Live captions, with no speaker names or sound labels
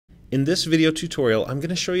In this video tutorial, I'm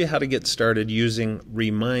going to show you how to get started using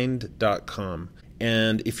Remind.com.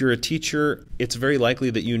 And if you're a teacher, it's very likely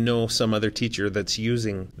that you know some other teacher that's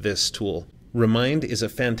using this tool. Remind is a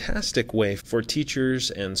fantastic way for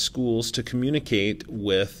teachers and schools to communicate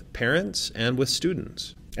with parents and with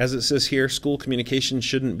students. As it says here, school communication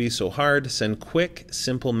shouldn't be so hard. Send quick,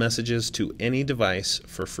 simple messages to any device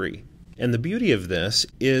for free. And the beauty of this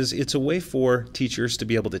is it's a way for teachers to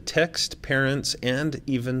be able to text parents and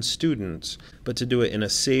even students, but to do it in a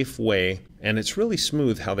safe way. And it's really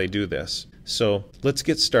smooth how they do this. So let's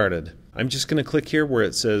get started. I'm just going to click here where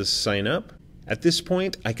it says sign up. At this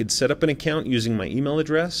point, I could set up an account using my email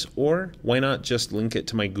address, or why not just link it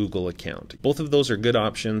to my Google account? Both of those are good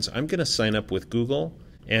options. I'm going to sign up with Google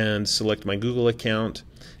and select my Google account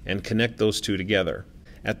and connect those two together.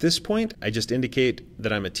 At this point, I just indicate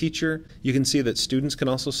that I'm a teacher. You can see that students can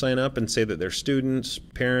also sign up and say that they're students.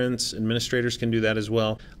 Parents, administrators can do that as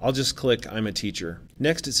well. I'll just click I'm a teacher.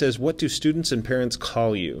 Next it says, what do students and parents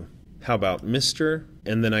call you? How about Mr.?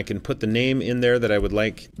 And then I can put the name in there that I would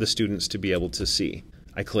like the students to be able to see.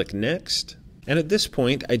 I click next, and at this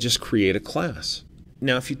point I just create a class.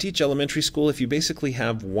 Now if you teach elementary school, if you basically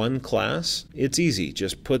have one class, it's easy.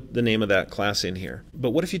 Just put the name of that class in here. But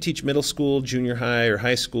what if you teach middle school, junior high, or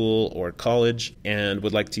high school, or college, and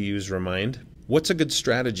would like to use Remind? What's a good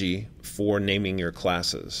strategy for naming your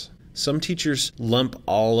classes? Some teachers lump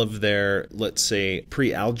all of their, let's say,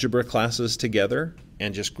 pre-algebra classes together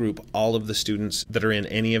and just group all of the students that are in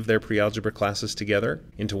any of their pre-algebra classes together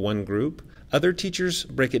into one group. Other teachers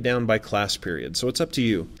break it down by class period, so it's up to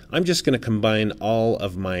you. I'm just going to combine all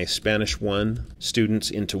of my Spanish 1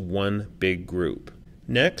 students into one big group.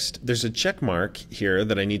 Next, there's a check mark here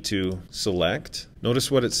that I need to select.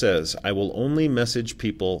 Notice what it says. I will only message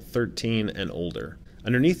people 13 and older.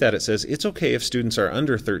 Underneath that it says, it's okay if students are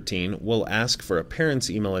under 13. We'll ask for a parent's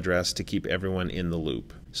email address to keep everyone in the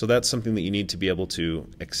loop. So that's something that you need to be able to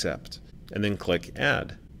accept. And then click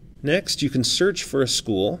Add. Next, you can search for a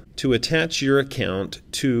school to attach your account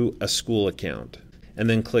to a school account. And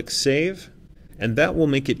then click Save. And that will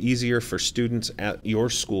make it easier for students at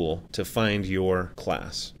your school to find your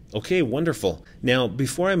class. Okay, wonderful. Now,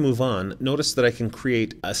 before I move on, notice that I can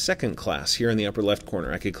create a second class here in the upper left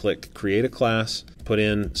corner. I could click Create a Class, put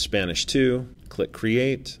in Spanish 2, click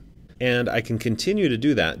Create, and I can continue to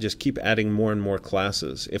do that, just keep adding more and more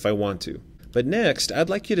classes if I want to. But next, I'd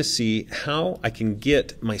like you to see how I can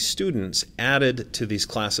get my students added to these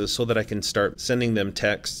classes so that I can start sending them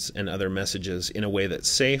texts and other messages in a way that's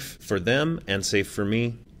safe for them and safe for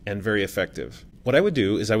me and very effective. What I would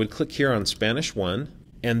do is I would click here on Spanish 1,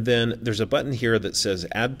 and then there's a button here that says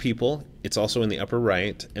Add People. It's also in the upper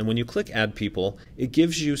right. And when you click Add People, it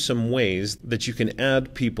gives you some ways that you can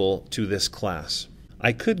add people to this class.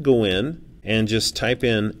 I could go in and just type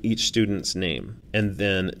in each student's name and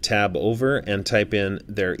then tab over and type in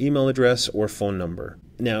their email address or phone number.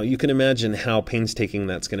 Now you can imagine how painstaking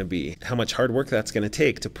that's going to be, how much hard work that's going to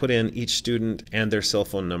take to put in each student and their cell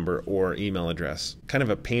phone number or email address. Kind of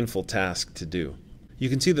a painful task to do. You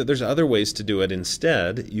can see that there's other ways to do it.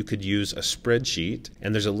 Instead, you could use a spreadsheet,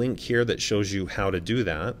 and there's a link here that shows you how to do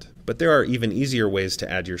that. But there are even easier ways to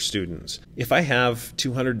add your students. If I have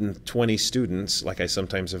 220 students, like I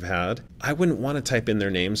sometimes have had, I wouldn't want to type in their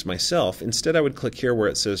names myself. Instead, I would click here where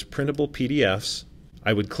it says Printable PDFs.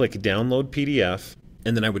 I would click Download PDF,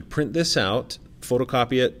 and then I would print this out,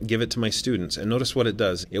 photocopy it, give it to my students. And notice what it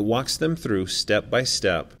does. It walks them through step by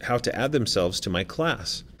step how to add themselves to my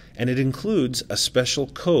class. And it includes a special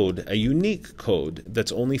code, a unique code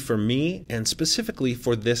that's only for me and specifically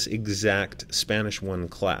for this exact Spanish 1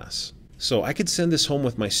 class. So I could send this home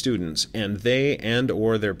with my students, and they and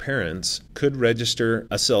or their parents could register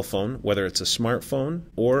a cell phone, whether it's a smartphone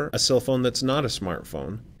or a cell phone that's not a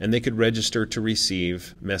smartphone, and they could register to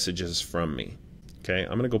receive messages from me. Okay,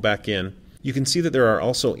 I'm going to go back in. You can see that there are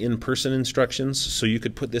also in-person instructions, so you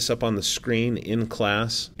could put this up on the screen in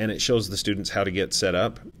class and it shows the students how to get set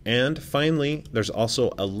up. And finally, there's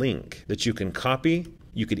also a link that you can copy.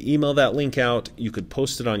 You could email that link out, you could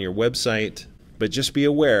post it on your website, but just be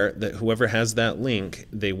aware that whoever has that link,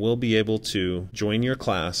 they will be able to join your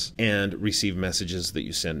class and receive messages that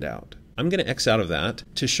you send out. I'm going to X out of that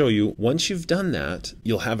to show you once you've done that,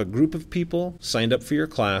 you'll have a group of people signed up for your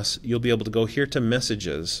class. You'll be able to go here to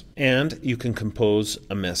messages and you can compose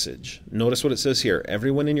a message. Notice what it says here.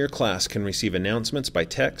 Everyone in your class can receive announcements by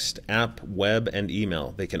text, app, web, and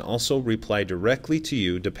email. They can also reply directly to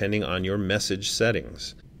you depending on your message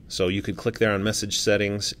settings. So you could click there on message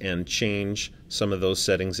settings and change some of those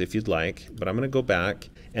settings if you'd like. But I'm going to go back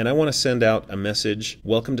and I want to send out a message.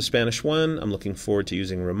 Welcome to Spanish 1. I'm looking forward to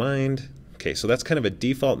using Remind. Okay, so that's kind of a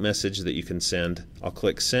default message that you can send. I'll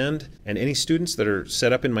click send, and any students that are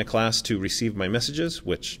set up in my class to receive my messages,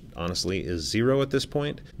 which honestly is 0 at this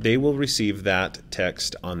point, they will receive that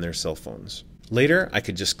text on their cell phones. Later, I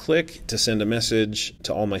could just click to send a message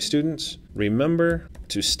to all my students. Remember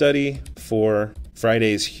to study for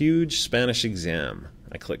Friday's huge Spanish exam.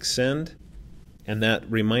 I click send, and that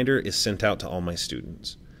reminder is sent out to all my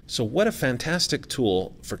students. So what a fantastic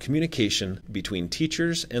tool for communication between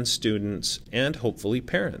teachers and students and hopefully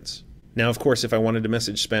parents. Now, of course, if I wanted to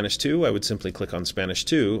message Spanish 2, I would simply click on Spanish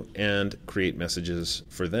 2 and create messages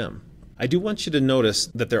for them. I do want you to notice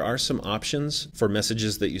that there are some options for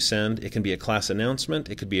messages that you send. It can be a class announcement.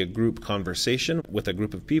 It could be a group conversation with a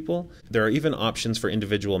group of people. There are even options for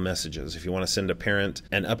individual messages. If you want to send a parent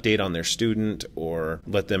an update on their student or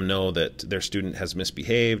let them know that their student has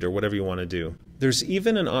misbehaved or whatever you want to do. There's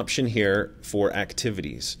even an option here for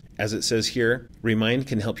activities. As it says here, Remind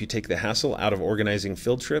can help you take the hassle out of organizing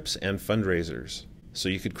field trips and fundraisers. So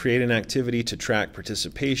you could create an activity to track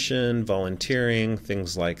participation, volunteering,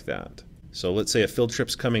 things like that. So let's say a field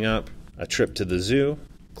trip's coming up, a trip to the zoo,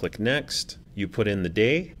 click next. You put in the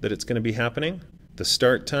day that it's going to be happening, the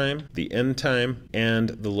start time, the end time, and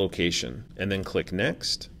the location, and then click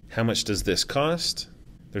next. How much does this cost?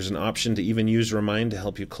 There's an option to even use Remind to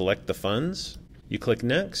help you collect the funds. You click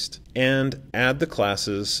next and add the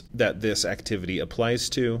classes that this activity applies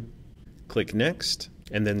to. Click next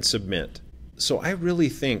and then submit. So I really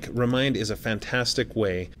think Remind is a fantastic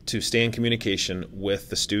way to stay in communication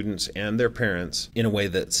with the students and their parents in a way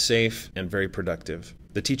that's safe and very productive.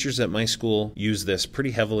 The teachers at my school use this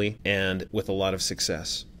pretty heavily and with a lot of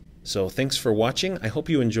success. So thanks for watching. I hope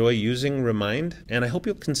you enjoy using Remind, and I hope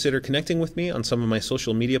you'll consider connecting with me on some of my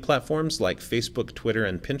social media platforms like Facebook, Twitter,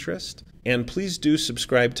 and Pinterest. And please do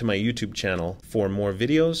subscribe to my YouTube channel for more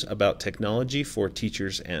videos about technology for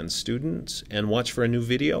teachers and students, and watch for a new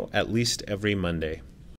video at least every Monday.